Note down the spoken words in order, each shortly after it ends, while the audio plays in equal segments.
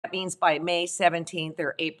That means by May 17th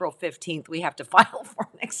or April 15th, we have to file for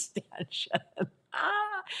an extension.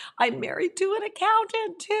 I'm married to an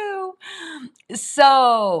accountant too.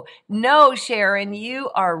 So, no, Sharon, you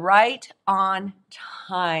are right on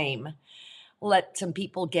time. Let some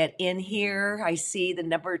people get in here. I see the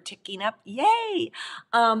number ticking up. Yay!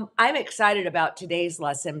 I'm excited about today's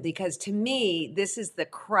lesson because to me, this is the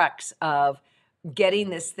crux of getting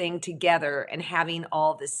this thing together and having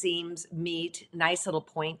all the seams meet, nice little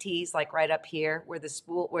pointies like right up here where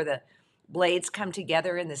the blades come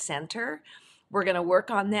together in the center. We're going to work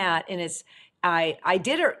on that, and I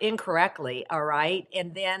did it incorrectly, all right?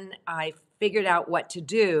 And then I figured out what to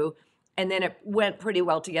do, and then it went pretty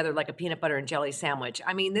well together like a peanut butter and jelly sandwich.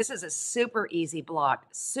 I mean, this is a super easy block,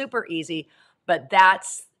 super easy, but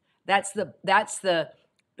that's the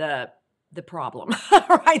problem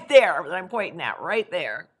right there that I'm pointing at right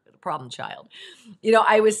there, the problem child. You know,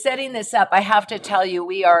 I was setting this up. I have to tell you,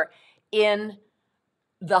 we are in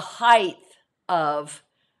the height of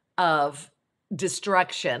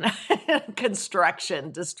destruction,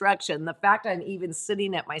 destruction. The fact I'm even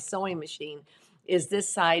sitting at my sewing machine is this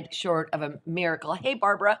side short of a miracle. Hey,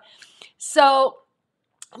 Barbara. So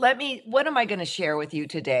what am I going to share with you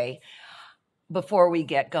today before we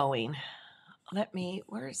get going?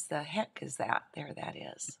 Where's the heck is that? There that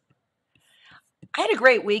is. I had a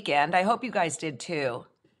great weekend. I hope you guys did too.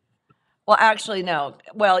 Well, actually, no.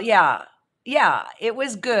 Well, yeah, it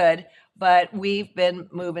was good, but we've been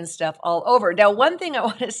moving stuff all over. Now, one thing I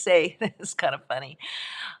want to say, this is kind of funny.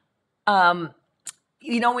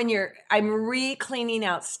 You know, I'm re-cleaning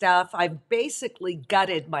out stuff. I've basically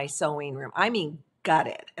gutted my sewing room. I mean,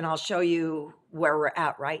 gutted. And I'll show you where we're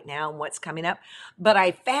at right now and what's coming up. But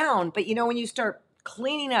you know, when you start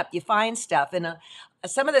cleaning up, you find stuff. And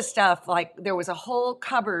some of the stuff, like there was a whole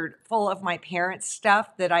cupboard full of my parents'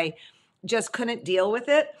 stuff that I just couldn't deal with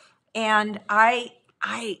it. And I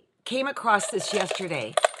came across this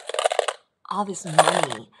yesterday, all this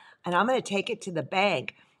money, and I'm going to take it to the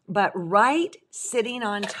bank. But right sitting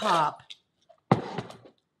on top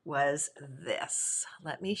was this.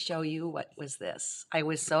 Let me show you what was this. I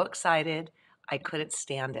was so excited, I couldn't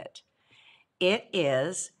stand it. It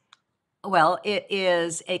is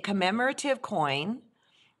a commemorative coin.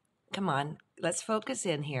 Come on, let's focus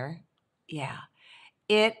in here. Yeah.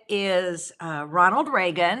 It is Ronald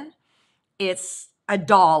Reagan. It's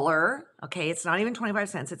 $1. Okay, it's not even 25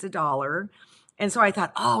 cents. It's $1. And so I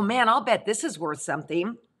thought, oh man, I'll bet this is worth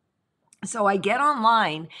something. So I get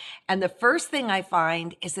online, and the first thing I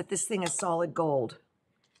find is that this thing is solid gold.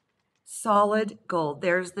 Solid gold.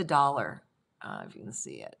 There's the dollar. If you can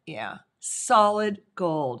see it. Yeah. Solid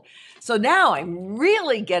gold. So now I'm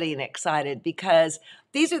really getting excited because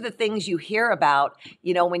these are the things you hear about,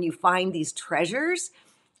 you know, when you find these treasures.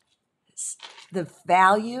 The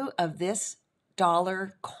value of this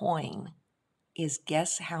dollar coin is,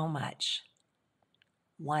 guess how much?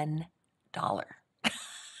 $1.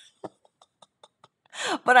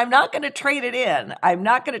 But I'm not going to trade it in.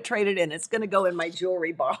 It's going to go in my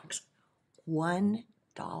jewelry box. $1.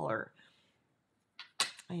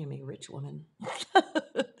 I am a rich woman.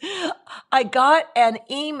 I got an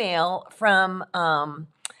email from Bonnie,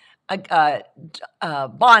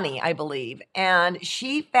 I believe, and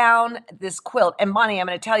she found this quilt. And Bonnie, I'm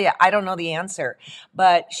going to tell you, I don't know the answer,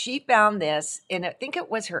 but she found this, and I think it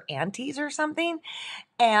was her auntie's or something.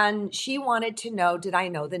 And she wanted to know, did I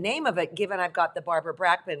know the name of it, given I've got the Barbara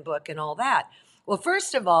Brackman book and all that? Well,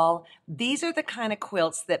 first of all, these are the kind of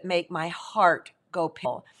quilts that make my heart go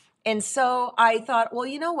pill. And so I thought, well,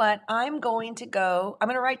 you know what? I'm going to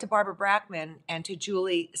write to Barbara Brackman and to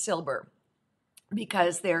Julie Silber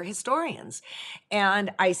because they're historians.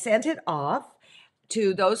 And I sent it off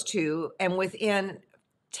to those two, and within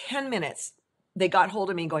 10 minutes, they got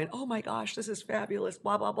hold of me going, oh my gosh, this is fabulous,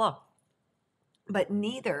 blah, blah, blah. But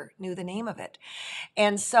neither knew the name of it.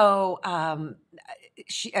 And so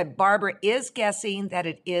Barbara is guessing that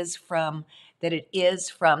it is from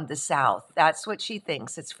the South. That's what she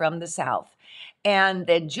thinks. It's from the South. And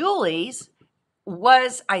then Julie's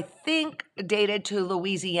was, I think, dated to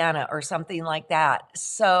Louisiana or something like that.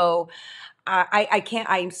 So I can't,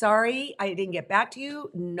 I'm sorry, I didn't get back to you.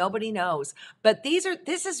 Nobody knows. But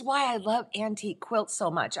this is why I love antique quilts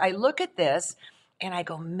so much. I look at this and I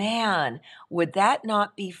go, man, would that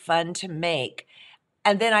not be fun to make?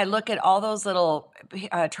 And then I look at all those little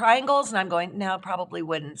triangles and I'm going, no, probably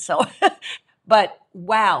wouldn't. So, but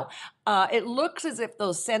wow, it looks as if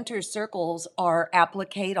those center circles are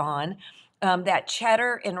applique on. That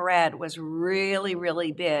cheddar in red was really,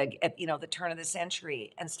 really big at, the turn of the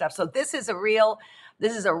century and stuff. So this is a real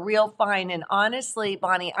find. And honestly,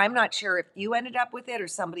 Bonnie, I'm not sure if you ended up with it or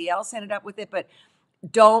somebody else ended up with it, but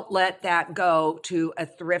don't let that go to a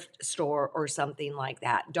thrift store or something like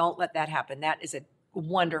that. Don't let that happen. That is a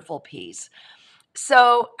wonderful piece.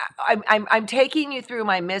 So I'm taking you through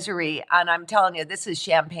my misery, and I'm telling you this is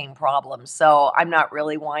champagne problems. So I'm not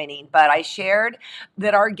really whining, but I shared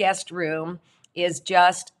that our guest room is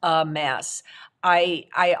just a mess.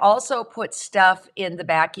 I also put stuff in the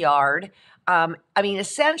backyard. I mean,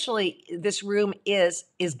 essentially, this room is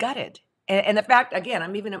gutted. And the fact, again,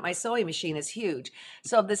 I'm even at my sewing machine is huge.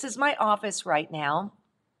 So this is my office right now.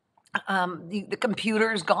 The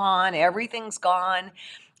computer's gone, everything's gone.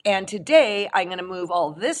 And today I'm going to move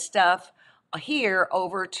all this stuff here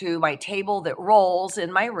over to my table that rolls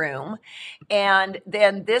in my room. And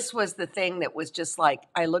then this was the thing that was just like,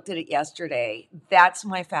 I looked at it yesterday. That's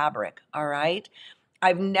my fabric. All right.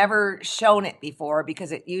 I've never shown it before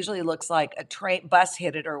because it usually looks like a train bus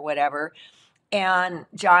hit it or whatever. And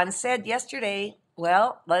John said yesterday,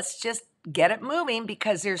 well, let's just get it moving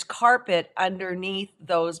because there's carpet underneath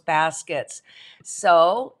those baskets.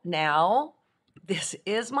 So now this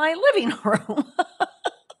is my living room.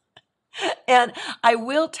 And I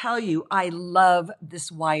will tell you, I love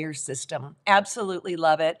this wire system. Absolutely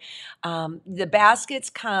love it. The baskets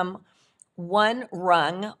come one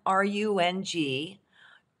rung, R-U-N-G,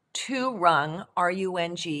 two rung,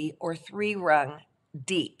 R-U-N-G, or three rung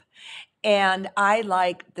deep. And I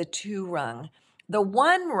like the two rung. The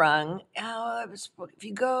one rung, if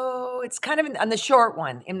you go, it's kind of on the short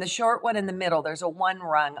one. In the short one in the middle, there's a one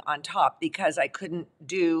rung on top because I couldn't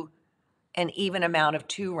do an even amount of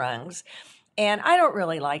two rungs. And I don't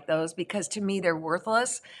really like those because to me they're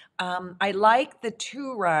worthless. I like the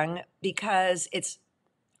two rung because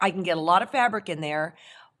I can get a lot of fabric in there,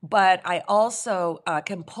 but I also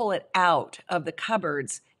can pull it out of the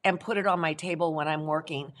cupboards and put it on my table when I'm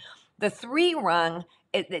working. The three rung,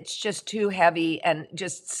 it's just too heavy and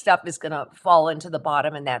just stuff is going to fall into the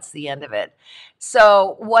bottom and that's the end of it.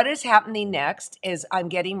 So what is happening next is I'm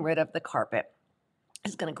getting rid of the carpet.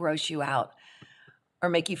 It's going to gross you out or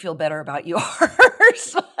make you feel better about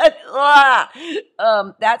yours. But,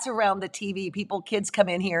 that's around the TV. Kids come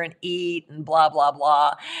in here and eat and blah, blah,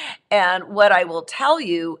 blah. And what I will tell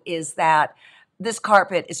you is that this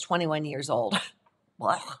carpet is 21 years old.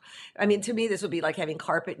 Well, I mean, to me, this would be like having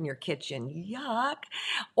carpet in your kitchen. Yuck.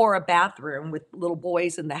 Or a bathroom with little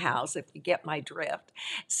boys in the house, if you get my drift.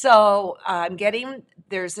 So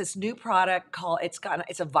there's this new product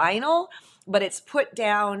it's a vinyl, but it's put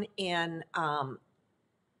down in,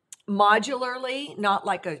 modularly, not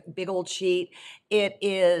like a big old sheet. It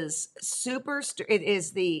is it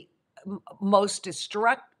is the most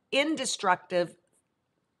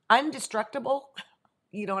indestructible,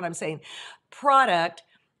 you know what I'm saying, product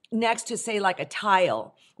next to say like a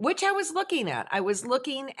tile, which I was looking at.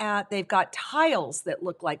 They've got tiles that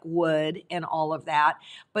look like wood and all of that.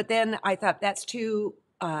 But then I thought that's too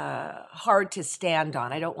hard to stand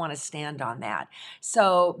on. I don't want to stand on that.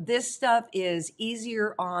 So this stuff is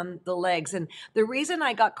easier on the legs. And the reason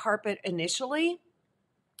I got carpet initially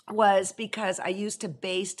was because I used to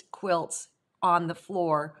baste quilts on the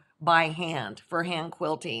floor by hand for hand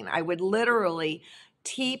quilting. I would literally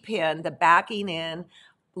T-pin the backing in,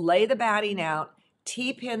 lay the batting out,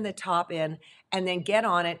 T-pin the top in, and then get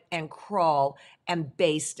on it and crawl and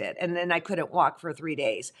baste it. And then I couldn't walk for 3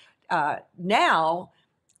 days. Now,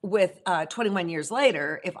 with 21 years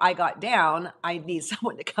later, if I got down, I need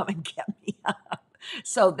someone to come and get me up.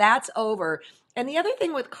 So that's over. And the other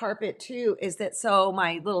thing with carpet too is that so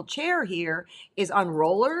my little chair here is on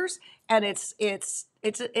rollers, and it's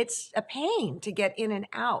a pain to get in and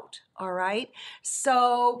out. All right.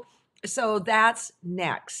 So that's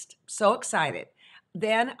next. So excited.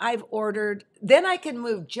 Then I can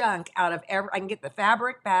move junk out of I can get the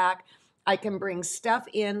fabric back. I can bring stuff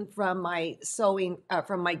in from my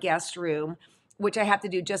from my guest room, which I have to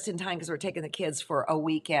do just in time because we're taking the kids for a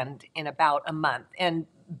weekend in about a month. And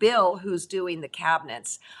Bill, who's doing the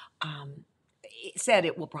cabinets, said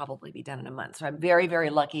it will probably be done in a month. So I'm very, very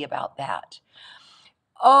lucky about that.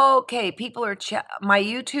 Okay, people are my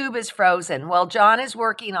YouTube is frozen. Well, John is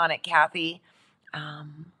working on it, Kathy.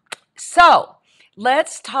 So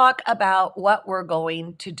let's talk about what we're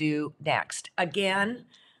going to do next. Again,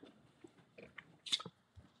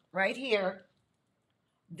 right here,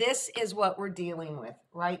 this is what we're dealing with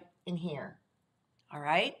right in here. All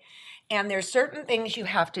right. And there's certain things you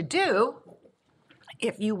have to do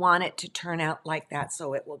if you want it to turn out like that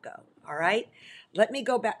so it will go. All right. Let me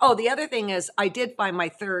go back. Oh, the other thing is I did find my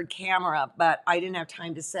third camera, but I didn't have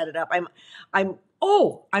time to set it up. I'm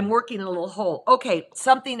working in a little hole. Okay,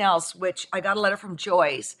 something else, which I got a letter from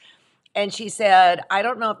Joyce, and she said, I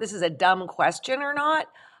don't know if this is a dumb question or not.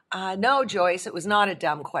 No, Joyce, it was not a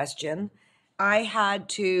dumb question. I had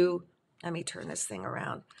to, let me turn this thing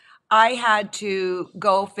around. I had to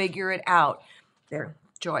go figure it out. There,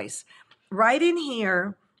 Joyce. Right in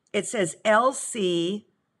here, it says LC,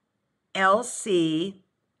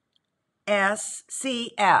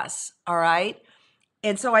 SCS, all right?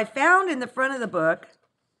 And so I found in the front of the book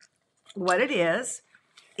what it is.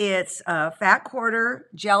 It's a fat quarter,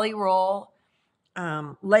 jelly roll,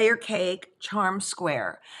 layer cake, charm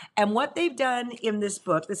square. And what they've done in this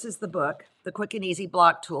book, this is the book, The Quick and Easy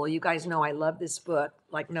Block Tool. You guys know I love this book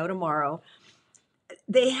like no tomorrow.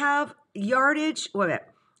 They have yardage,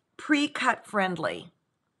 pre-cut friendly,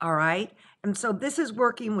 all right? And so this is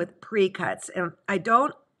working with pre-cuts. And I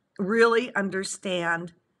don't really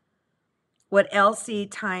understand what LC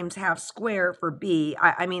times half square for B.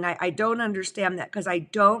 I mean, I don't understand that because I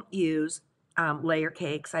don't use layer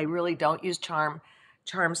cakes. I really don't use charm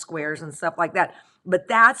squares and stuff like that. But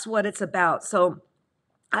that's what it's about. So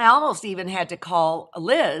I almost even had to call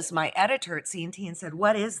Liz, my editor at C&T, and said,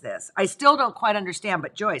 what is this? I still don't quite understand,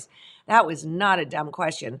 but Joyce, that was not a dumb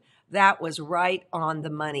question. That was right on the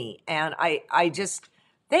money. And I just,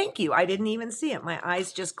 thank you. I didn't even see it. My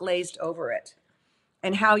eyes just glazed over it.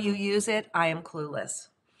 And how you use it, I am clueless.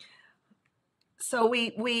 So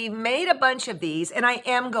we made a bunch of these, and I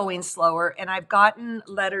am going slower, and I've gotten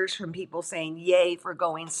letters from people saying, yay for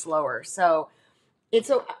going slower. So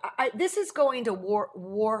this is going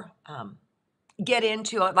to get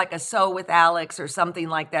into like a Sew with Alex or something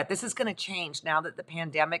like that. This is going to change now that the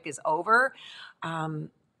pandemic is over.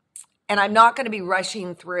 And I'm not going to be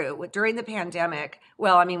rushing through. During the pandemic,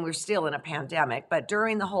 well, I mean, we're still in a pandemic, but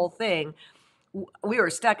during the whole thing, we were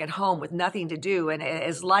stuck at home with nothing to do. And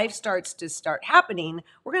as life starts happening,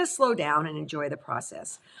 we're going to slow down and enjoy the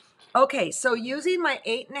process. Okay, so using my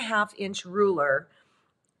 8.5-inch ruler,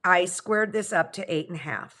 I squared this up to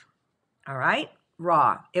 8.5. All right,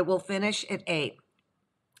 raw. It will finish at 8.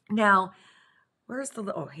 Now, where's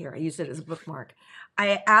here, I used it as a bookmark.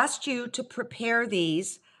 I asked you to prepare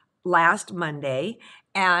these last Monday,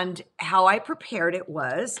 and how I prepared it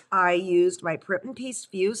was I used my Prip and Piece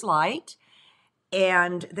Fuse Light,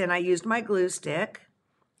 and then I used my glue stick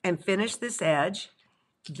and finished this edge.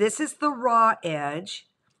 This is the raw edge.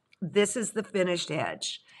 This is the finished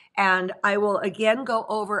edge. And I will again go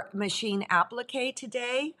over machine applique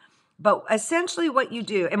today. But essentially what you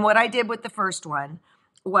do, and what I did with the first one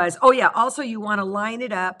was, also you want to line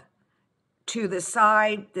it up to the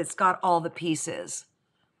side that's got all the pieces,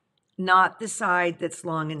 not the side that's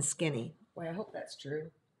long and skinny. Boy, I hope that's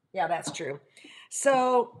true. Yeah, that's true.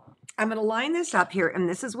 So I'm going to line this up here, and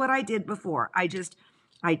this is what I did before. I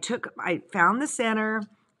found the center,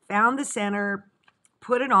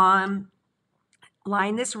 put it on,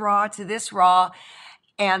 line this raw to this raw,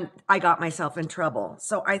 and I got myself in trouble.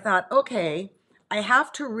 So I thought, okay, I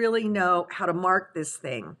have to really know how to mark this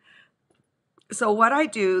thing. So what I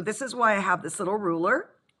do, this is why I have this little ruler.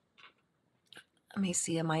 Let me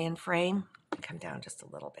see, am I in frame? Come down just a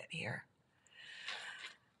little bit here.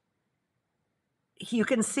 You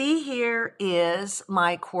can see here is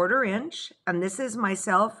my 1/4 inch, and this is my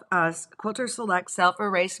Quilter Select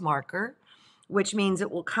self-erase marker, which means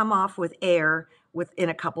it will come off with air within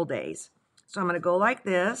a couple days. So I'm going to go like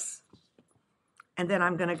this, and then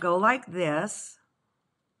I'm going to go like this.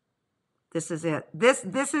 This is it. This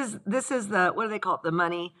is the, what do they call it? The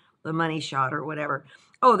money shot or whatever.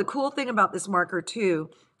 Oh, the cool thing about this marker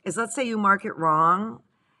too is, let's say you mark it wrong,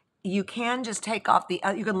 you can just take off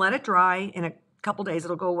you can let it dry in a couple days,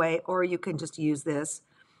 it'll go away, or you can just use this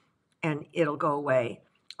and it'll go away.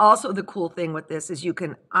 Also, the cool thing with this is you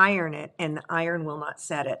can iron it and the iron will not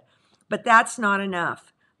set it. But that's not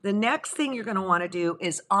enough. The next thing you're going to want to do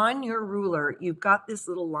is on your ruler, you've got this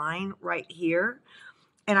little line right here.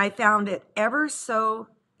 And I found it ever so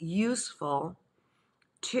useful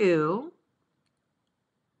to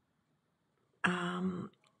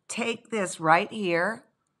take this right here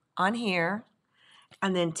on here,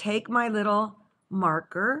 and then take my little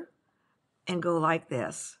marker and go like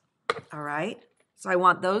this. All right. So I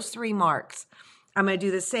want those 3 marks. I'm going to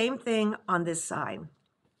do the same thing on this side.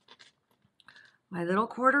 My little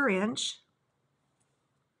 1/4 inch.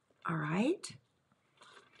 All right.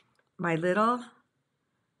 My little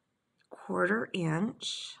 1/4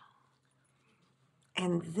 inch.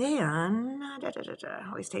 And then,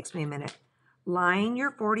 always takes me a minute. line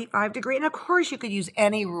your 45-degree. And of course you could use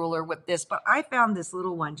any ruler with this, but I found this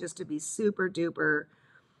little one just to be super duper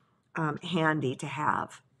handy to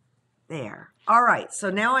have. There. All right, so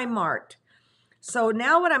now I marked. So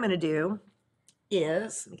now what I'm going to do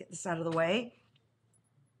is, let me get this out of the way.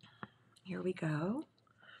 Here we go.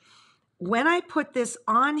 When I put this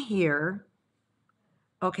on here,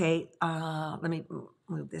 okay, let me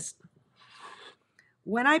move this.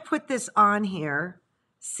 When I put this on here,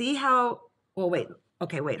 see how, well, wait,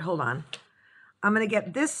 okay, wait, hold on. I'm going to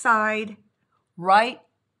get this side right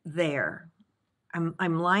there.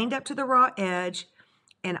 I'm lined up to the raw edge,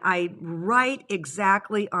 and I write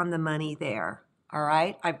exactly on the money there. All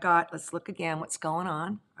right, I've got, let's look again what's going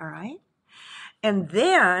on. All right, and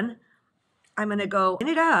then I'm going to go in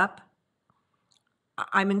it up.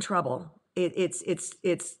 I'm in trouble.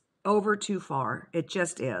 It's over too far. It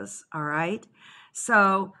just is. All right.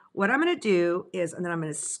 So what I'm going to do is, and then I'm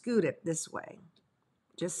going to scoot it this way.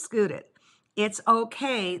 Just scoot it. It's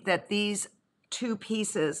okay that these two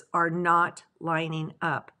pieces are not lining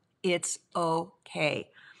up. It's okay.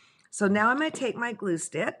 So now I'm going to take my glue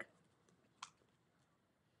stick.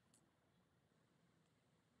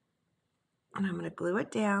 And I'm going to glue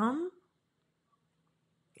it down.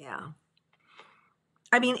 Yeah.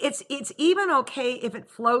 I mean, it's even okay if it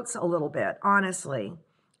floats a little bit, honestly.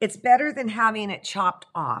 It's better than having it chopped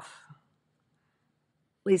off.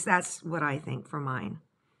 At least that's what I think for mine.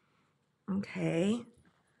 Okay.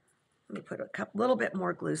 Let me put a little bit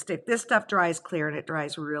more glue stick. This stuff dries clear and it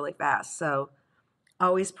dries really fast. So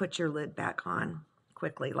always put your lid back on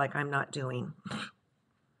quickly, like I'm not doing.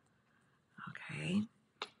 Okay.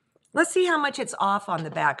 Let's see how much it's off on the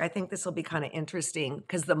back. I think this will be kind of interesting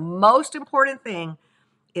because the most important thing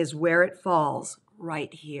is where it falls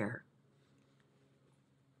right here.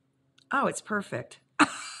 Oh, it's perfect.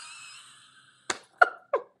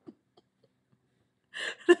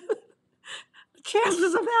 The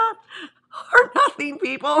chances of that are nothing,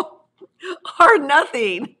 people. Are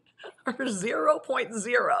nothing. Are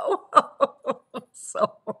 0.0.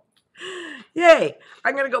 So, yay.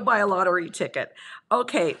 I'm going to go buy a lottery ticket.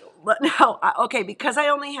 Okay. Now, okay, because I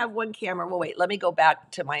only have one camera. Well, wait, let me go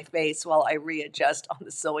back to my face while I readjust on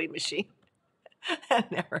the sewing machine.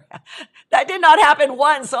 That did not happen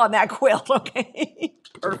once on that quilt, okay?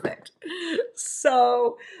 Perfect.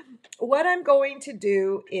 So what I'm going to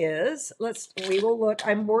do is, we will look,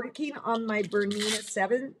 I'm working on my Bernina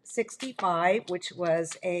 765, which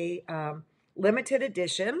was a limited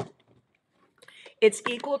edition. It's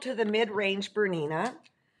equal to the mid-range Bernina.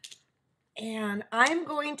 And I'm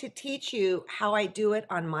going to teach you how I do it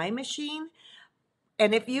on my machine.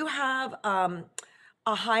 And if you have a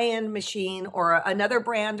high-end machine or another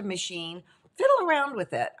brand machine, fiddle around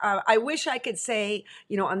with it. I wish I could say,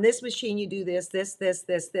 you know, on this machine you do this,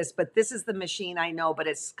 but this is the machine I know, but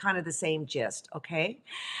it's kind of the same gist, okay?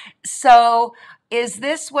 So is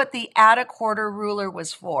this what the add-a-quarter ruler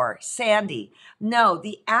was for? Sandy, no,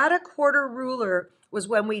 the add-a-quarter ruler was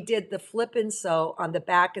when we did the flip and sew on the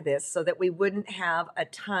back of this so that we wouldn't have a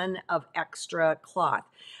ton of extra cloth.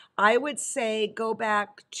 I would say go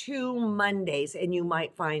back 2 Mondays and you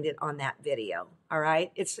might find it on that video. All right.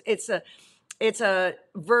 It's a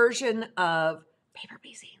version of paper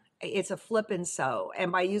piecing. It's a flip and sew.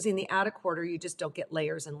 And by using the add-a-quarter, you just don't get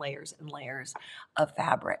layers and layers and layers of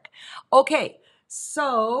fabric. Okay.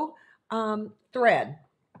 So thread.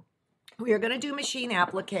 We are going to do machine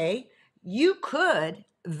applique. You could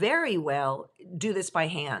very well do this by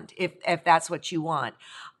hand if that's what you want.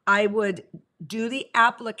 I would do the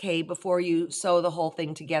applique before you sew the whole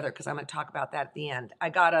thing together because I'm going to talk about that at the end.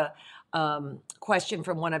 I got a question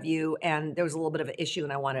from one of you and there was a little bit of an issue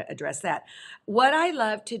and I want to address that. What I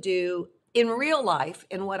love to do in real life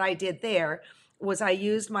and what I did there was I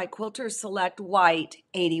used my Quilter Select White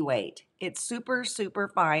 80 weight. It's super, super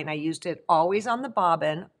fine. I used it always on the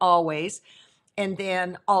bobbin, always, and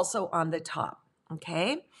then also on the top,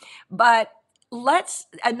 okay? But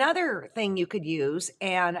another thing you could use,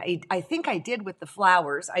 and I think I did with the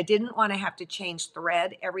flowers, I didn't want to have to change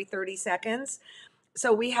thread every 30 seconds.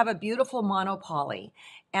 So we have a beautiful monopoly,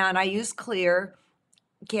 and I use clear,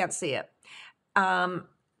 can't see it.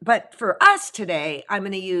 But for us today, I'm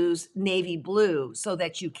going to use navy blue so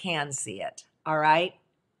that you can see it, all right?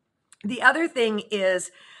 The other thing is,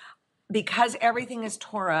 because everything is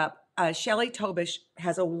tore up, Shelley Tobish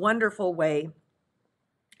has a wonderful way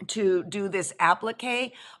to do this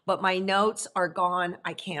applique, but my notes are gone.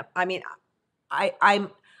 I can't, I mean, I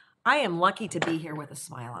am lucky to be here with a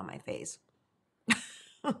smile on my face.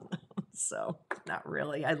 So Not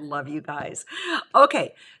really. I love you guys.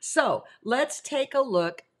 Okay, so let's take a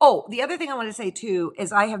look. Oh, the other thing I want to say too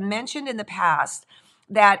is I have mentioned in the past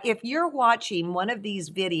that if you're watching one of these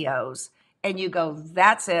videos and you go,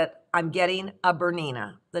 that's it, I'm getting a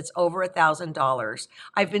Bernina that's over $1,000.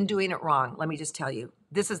 I've been doing it wrong. Let me just tell you,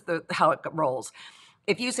 this is how it rolls.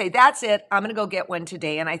 If you say, that's it, I'm going to go get one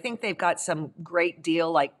today. And I think they've got some great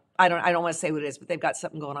deal, like, I don't want to say what it is, but they've got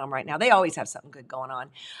something going on right now. They always have something good going on.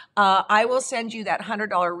 I will send you that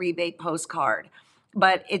 $100 rebate postcard,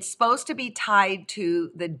 but it's supposed to be tied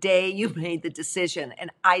to the day you made the decision.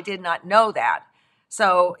 And I did not know that.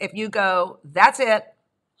 So if you go, that's it,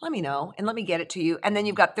 let me know and let me get it to you. And then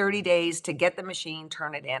you've got 30 days to get the machine,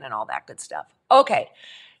 turn it in, and all that good stuff. Okay.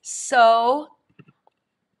 So,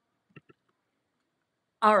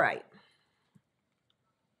 all right.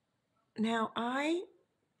 Now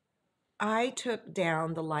I took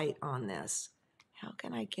down the light on this. How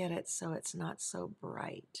can I get it so it's not so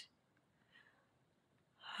bright?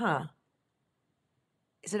 Huh.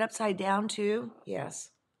 Is it upside down too?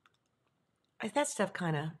 Yes. That stuff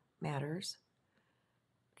kind of matters.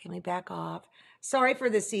 Can we back off? Sorry for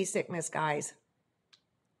the seasickness, guys.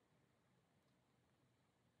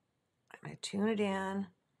 I'm going to tune it in.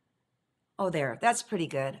 Oh, there. That's pretty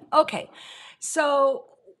good. Okay. So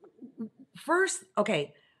first,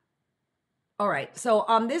 okay. All right. So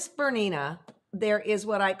on this Bernina, there is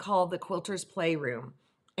what I call the quilter's playroom.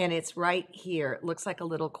 And it's right here. It looks like a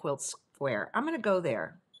little quilt square. I'm going to go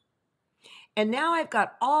there. And now I've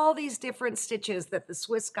got all these different stitches that the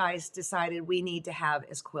Swiss guys decided we need to have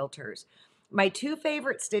as quilters. My two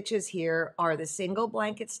favorite stitches here are the single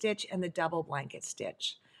blanket stitch and the double blanket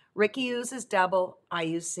stitch. Ricky uses double, I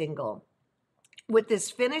use single. With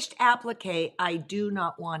this finished applique, I do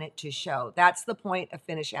not want it to show. That's the point of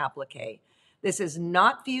finished applique. This is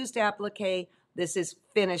not fused applique. This is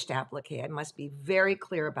finished applique. I must be very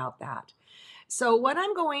clear about that. So what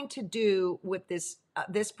I'm going to do with this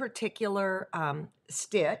particular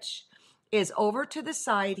stitch is over to the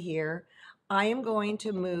side here. I am going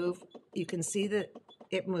to move, you can see that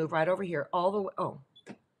it moved right over here all the way. Oh,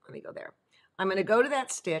 let me go there. I'm going to go to that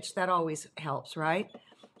stitch. That always helps, right?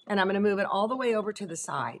 And I'm going to move it all the way over to the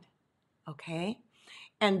side, okay?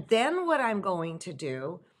 And then what I'm going to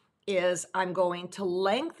do is I'm going to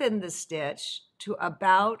lengthen the stitch to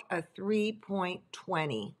about a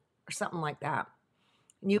 3.20 or something like that.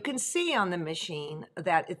 And you can see on the machine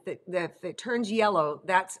that if it turns yellow,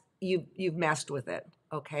 that's you've messed with it,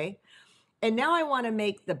 okay? And now I want to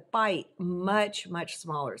make the bite much, much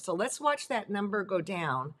smaller. So let's watch that number go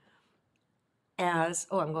down as,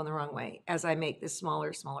 oh, I'm going the wrong way, as I make this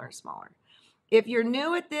smaller, smaller, smaller. If you're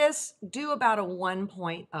new at this, do about a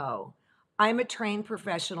 1.0. I'm a trained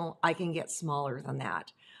professional. I can get smaller than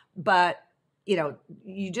that. But, you know,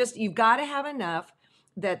 you've got to have enough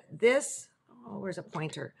that this, oh, where's a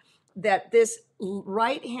pointer? That this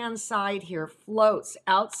right-hand side here floats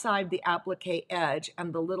outside the applique edge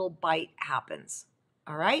and the little bite happens.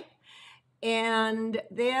 All right? And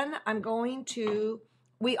then I'm going to,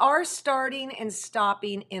 we are starting and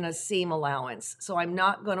stopping in a seam allowance. So I'm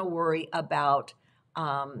not going to worry about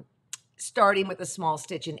starting with a small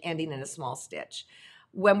stitch and ending in a small stitch.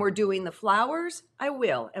 When we're doing the flowers, I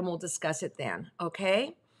will, and we'll discuss it then,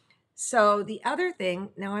 okay? So the other thing,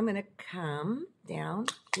 now I'm going to come down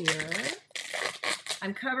here.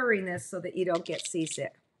 I'm covering this so that you don't get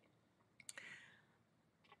seasick.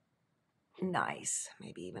 Nice,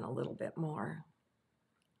 maybe even a little bit more.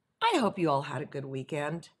 I hope you all had a good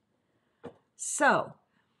weekend. So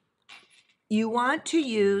you want to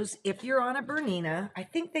use, if you're on a Bernina, I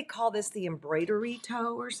think they call this the embroidery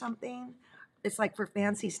toe or something. It's like for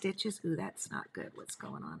fancy stitches. Ooh, that's not good. What's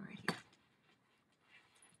going on right here?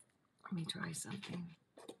 Let me try something.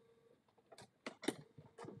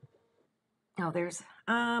 Oh, there's,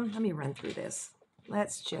 let me run through this.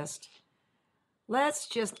 Let's just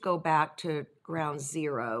go back to ground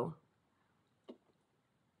zero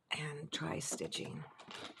and try stitching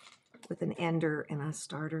with an ender and a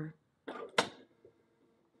starter.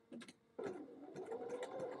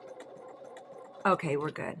 Okay,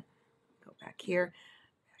 we're good. Go back here,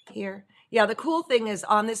 back here. Yeah, the cool thing is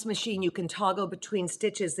on this machine, you can toggle between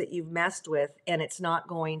stitches that you've messed with, and it's not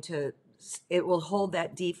going to, it will hold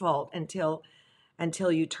that default until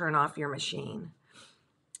you turn off your machine.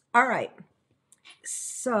 All right,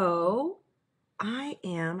 so I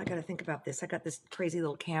got to think about this. I got this crazy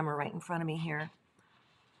little camera right in front of me here.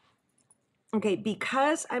 Okay,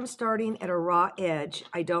 because I'm starting at a raw edge,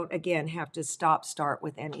 I don't, again, have to start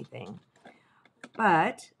with anything.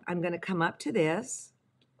 But I'm going to come up to this.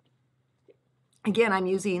 Again, I'm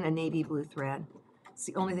using a navy blue thread. It's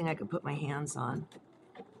the only thing I can put my hands on.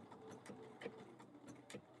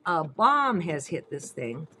 A bomb has hit this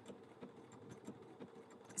thing.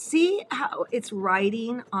 See how it's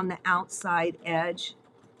writing on the outside edge?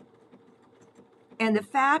 And the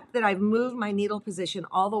fact that I've moved my needle position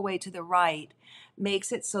all the way to the right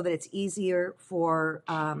makes it so that it's easier for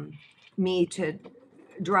me to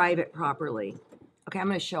drive it properly. Okay, I'm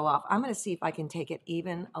going to show off. I'm going to see if I can take it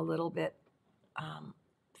even a little bit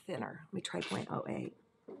thinner. Let me try 0.08.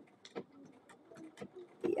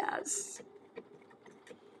 Yes.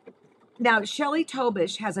 Now, Shelley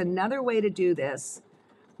Tobish has another way to do this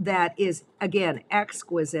that is, again,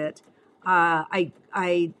 exquisite. I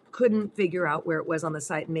couldn't figure out where it was on the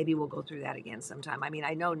site, and maybe we'll go through that again sometime. I mean,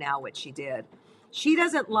 I know now what she did. She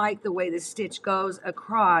doesn't like the way the stitch goes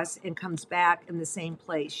across and comes back in the same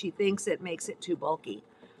place. She thinks it makes it too bulky.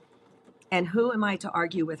 And who am I to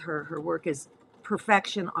argue with her? Her work is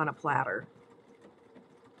perfection on a platter.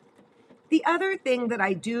 The other thing that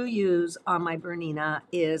I do use on my Bernina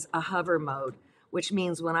is a hover mode, which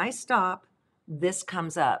means when I stop, this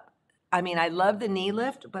comes up. I mean, I love the knee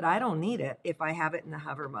lift, but I don't need it if I have it in the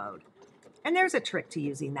hover mode. And there's a trick to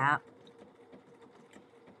using that.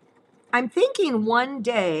 I'm thinking one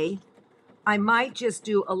day I might just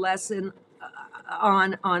do a lesson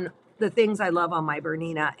on the things I love on my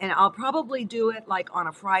Bernina, and I'll probably do it like on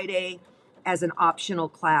a Friday as an optional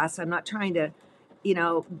class. I'm not trying to, you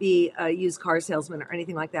know, be a used car salesman or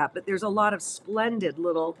anything like that, but there's a lot of splendid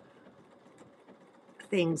little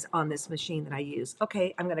things on this machine that I use.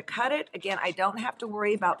 Okay, I'm going to cut it. Again, I don't have to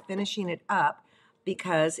worry about finishing it up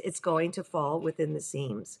because it's going to fall within the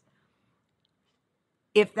seams.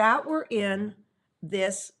 If that were in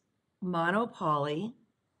this monopoly,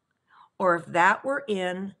 or if that were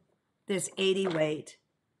in this 80 weight,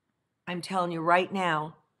 I'm telling you right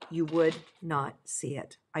now, you would not see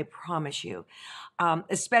it. I promise you,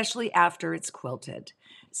 especially after it's quilted.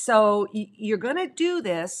 So you're going to do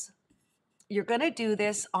this. You're going to do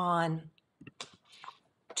this on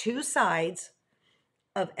two sides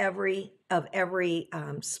of every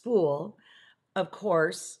spool, of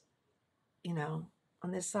course, you know,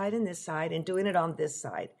 on this side and this side, and doing it on this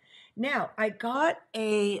side. Now, I got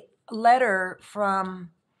a letter from,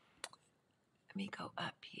 let me go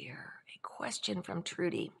up here, a question from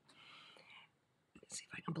Trudy. Let's see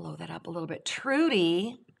if I can blow that up a little bit.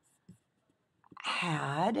 Trudy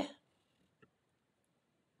had,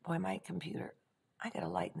 boy, my computer, I gotta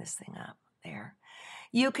lighten this thing up there.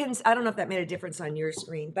 You can, I don't know if that made a difference on your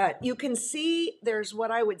screen, but you can see there's what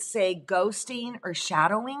I would say ghosting or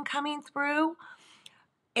shadowing coming through.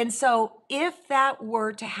 And so if that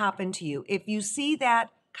were to happen to you, if you see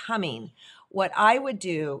that coming, what I would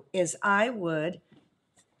do is I would,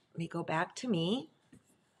 let me go back to me.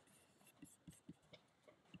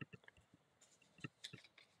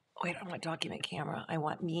 Wait, I want document camera. I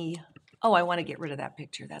want me. Oh, I want to get rid of that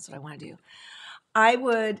picture. That's what I want to do. I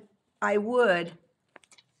would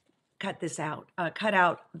cut this out, cut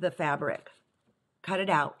out the fabric, cut it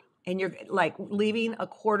out. And you're like leaving a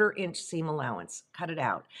 1/4 inch seam allowance, cut it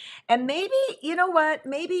out. And maybe, you know what,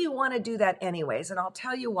 maybe you want to do that anyways. And I'll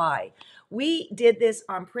tell you why. We did this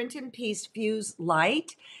on Print and Piece Fuse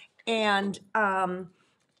Light, and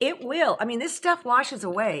it will, I mean, this stuff washes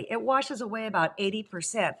away. It washes away about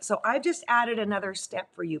 80%. So I just added another step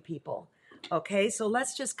for you people. Okay, so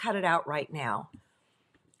let's just cut it out right now.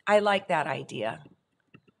 I like that idea.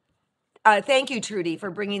 Thank you, Trudy,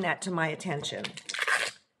 for bringing that to my attention.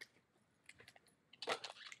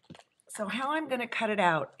 So how I'm going to cut it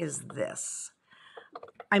out is this.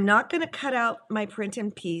 I'm not going to cut out my Print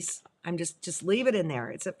and Piece. I'm just leave it in there.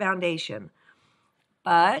 It's a foundation.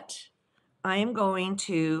 But I am going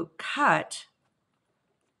to cut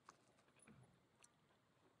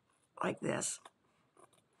like this,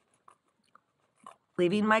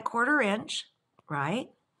 leaving my 1/4 inch,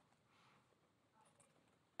 right?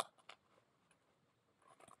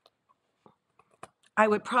 I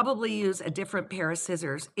would probably use a different pair of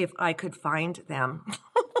scissors if I could find them.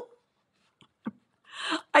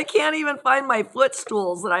 I can't even find my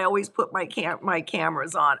footstools that I always put my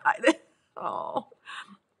cameras on.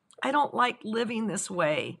 I don't like living this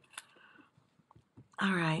way.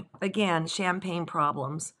 All right, again, champagne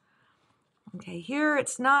problems. Okay, here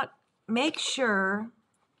it's not, make sure,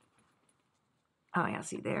 oh yeah,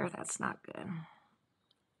 see there, that's not good.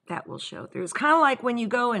 That will show through. It's kind of like when you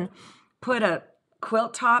go and put a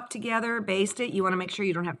quilt top together, baste it, you want to make sure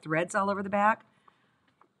you don't have threads all over the back.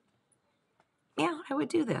 Yeah, I would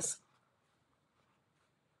do this.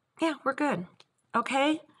 Yeah, we're good.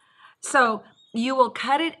 Okay, so you will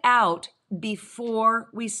cut it out before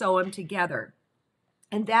we sew them together.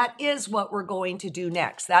 And that is what we're going to do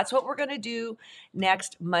next. That's what we're going to do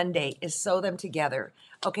next Monday is sew them together.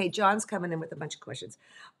 Okay, John's coming in with a bunch of questions.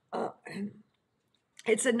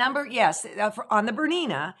 It's a number, yes, on the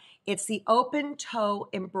Bernina, it's the open toe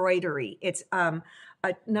embroidery. It's a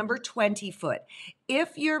number 20 foot.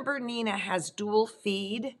 If your Bernina has dual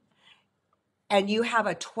feed and you have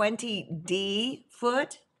a 20D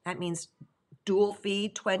foot, that means dual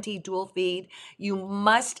feed, 20 dual feed, you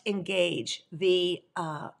must engage the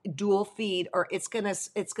dual feed or it's gonna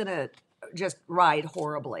just ride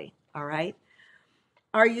horribly, all right?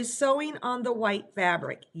 Are you sewing on the white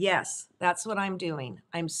fabric? Yes, that's what I'm doing.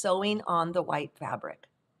 I'm sewing on the white fabric,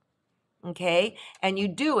 okay? And you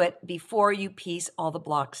do it before you piece all the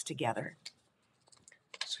blocks together.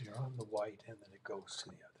 So you're on the white and then it goes to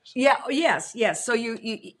the other side. Yeah, yes. So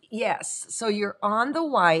yes. So you're on the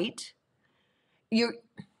white. The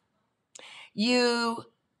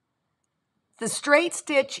straight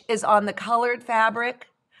stitch is on the colored fabric.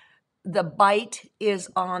 The bite is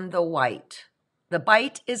on the white. The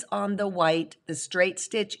bite is on the white. The straight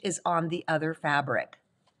stitch is on the other fabric.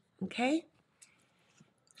 Okay?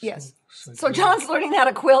 Yes. So John's learning how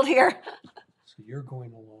to quilt here. So you're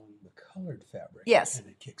going along the colored fabric. Yes. And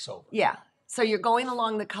it kicks over. Yeah. So you're going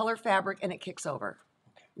along the color fabric and it kicks over.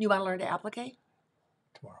 Okay. You want to learn to applique?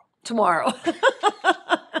 Tomorrow.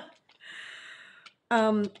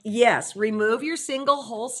 Yes, remove your single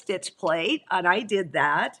hole stitch plate, and I did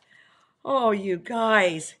that. Oh, you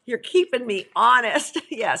guys, you're keeping me honest.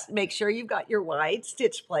 Yes, make sure you've got your wide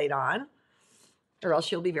stitch plate on, or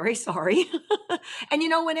else you'll be very sorry. And you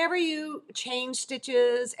know, whenever you change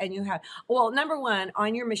stitches and you have, well, number one,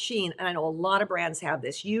 on your machine, and I know a lot of brands have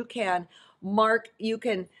this, you can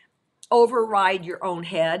override your own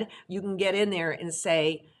head. You can get in there and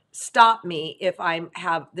say, stop me if I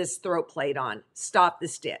have this throat plate on. Stop the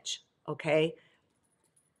stitch, okay?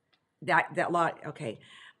 That lot, okay.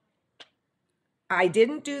 I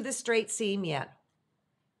didn't do the straight seam yet.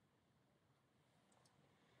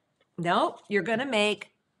 No, you're gonna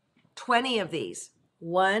make 20 of these,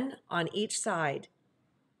 one on each side.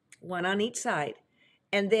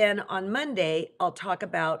 And then on Monday, I'll talk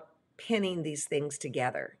about pinning these things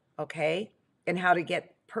together, okay? And how to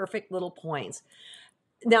get perfect little points.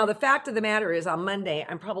 Now, the fact of the matter is on Monday,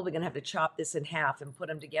 I'm probably going to have to chop this in half and put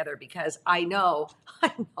them together because I know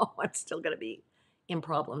I'm still going to be in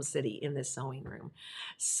Problem City in this sewing room.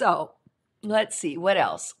 So let's see, what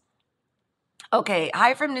else? Okay,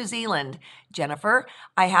 hi from New Zealand, Jennifer.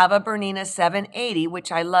 I have a Bernina 780,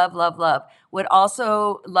 which I love, love, love. Would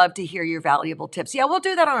also love to hear your valuable tips. Yeah, we'll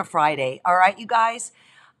do that on a Friday. All right, you guys?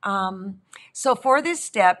 So for this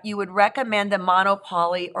step, you would recommend the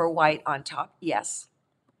monopoly or white on top? Yes.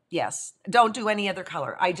 Yes, don't do any other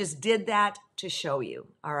color. I just did that to show you,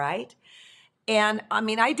 all right? And I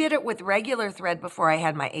mean, I did it with regular thread before I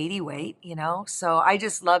had my 80 weight, you know? So I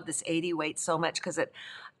just love this 80 weight so much because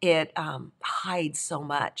it hides so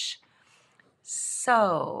much.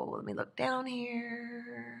 So let me look down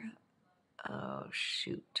here. Oh,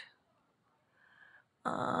 shoot.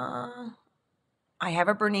 I have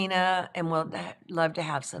a Bernina and will love to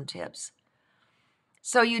have some tips.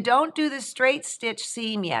 So you don't do the straight stitch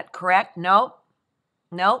seam yet, correct? Nope.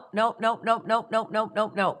 Nope.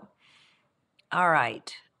 All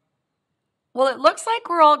right. Well, it looks like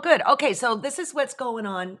we're all good. Okay, so this is what's going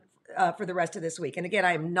on for the rest of this week. And again,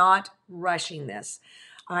 I am not rushing this.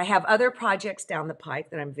 I have other projects down the pike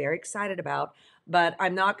that I'm very excited about, but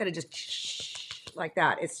I'm not going to just like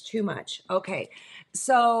that. It's too much. Okay,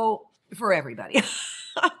 so for everybody.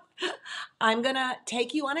 I'm going to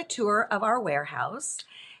take you on a tour of our warehouse,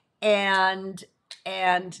 and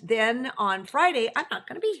then on Friday, I'm not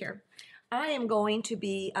going to be here. I am going to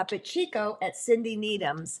be up at Chico at Cindy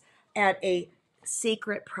Needham's at a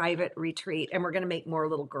secret private retreat, and we're going to make more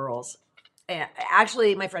little girls. And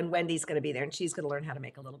actually, my friend Wendy's going to be there, and she's going to learn how to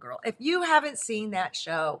make a little girl. If you haven't seen that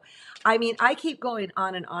show, I mean, I keep going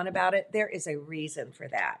on and on about it. There is a reason for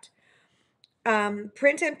that.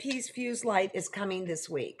 Print and Piece Fuse Light is coming this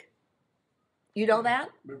week. You know that?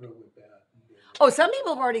 Oh, some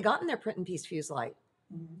people have already gotten their Print and Piece Fuse Light.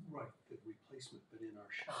 Right, the replacement, but in our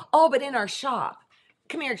shop. Oh, but in our shop.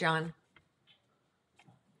 Come here, John.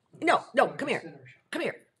 No, come here. Come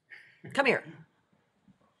here. Come here.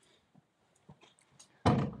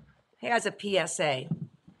 He has a PSA.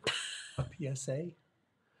 A PSA?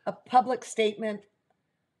 A public statement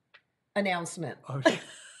announcement. Oh, is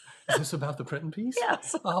this about the Print and Piece?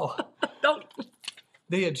 Yes. Oh. Don't.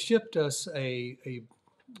 They had shipped us a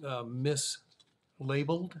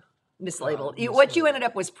mislabeled mislabeled. What you ended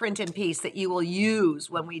up was print and piece that you will use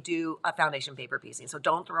when we do a foundation paper piecing. So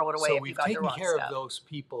don't throw it away So if you we've got the taken wrong care stuff. of those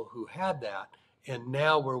people who had that, and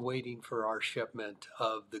now we're waiting for our shipment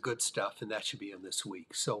of the good stuff, and that should be in this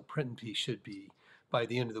week. So print and piece should be, by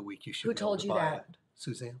the end of the week, you should Who be able told to you buy that? it.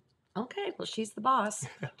 Suzanne. Okay, well, she's the boss.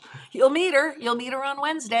 You'll meet her. You'll meet her on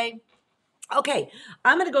Wednesday. Okay,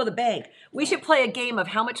 I'm gonna go to the bank. We should play a game of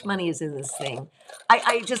how much money is in this thing.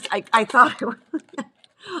 I thought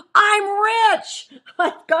I'm rich.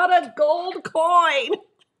 I've got a gold coin.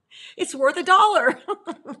 It's worth $1.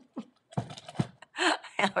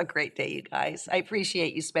 Have a great day, you guys. I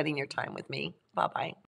appreciate you spending your time with me. Bye-bye.